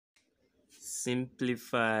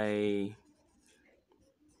simplify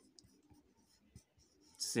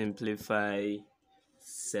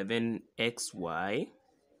 7xy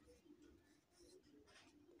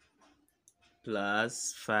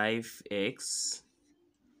plus 5x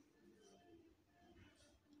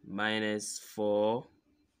minus 4x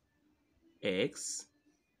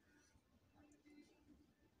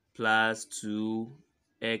plus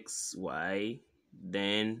 2xy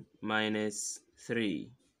then minus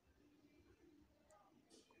 3.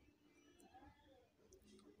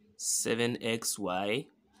 7xy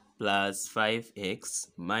plus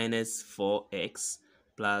 5x minus 4x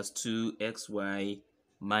plus 2xy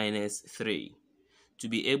minus 3. To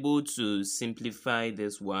be able to simplify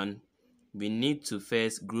this one, we need to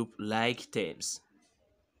first group like terms.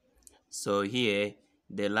 So here,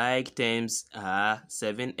 the like terms are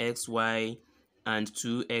 7xy and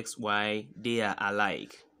 2xy. They are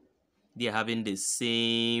alike. They are having the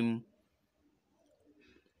same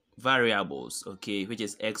variables, okay, which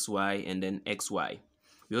is xy and then xy.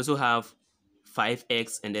 We also have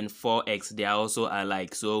 5x and then 4x. They are also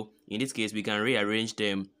alike. So in this case, we can rearrange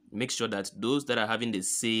them, make sure that those that are having the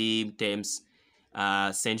same terms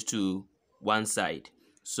are sent to one side.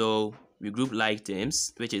 So we group like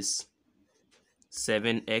terms, which is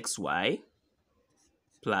 7xy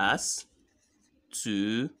plus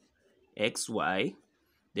 2xy.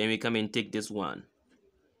 Then we come and take this one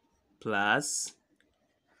plus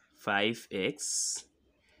 5x,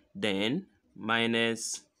 then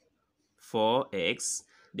minus 4x,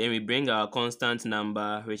 then we bring our constant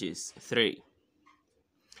number, which is 3.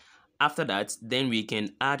 After that, then we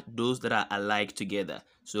can add those that are alike together.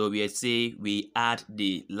 So we say we add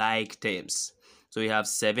the like terms. So we have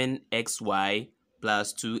 7xy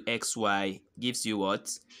plus 2xy gives you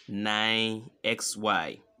what?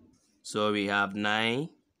 9xy. So we have 9xy.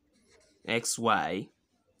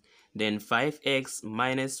 Then 5x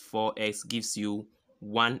minus 4x gives you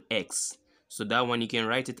 1x. So that one you can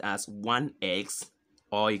write it as 1x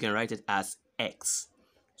or you can write it as x.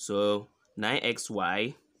 So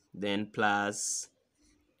 9xy then plus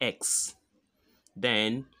x.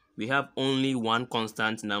 Then we have only one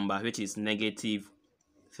constant number, which is negative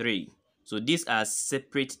 3. So these are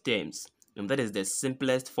separate terms, and that is the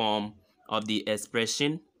simplest form of the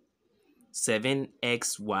expression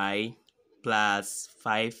 7xy plus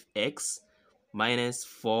 5x minus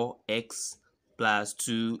 4x plus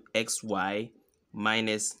 2xy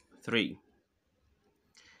minus 3.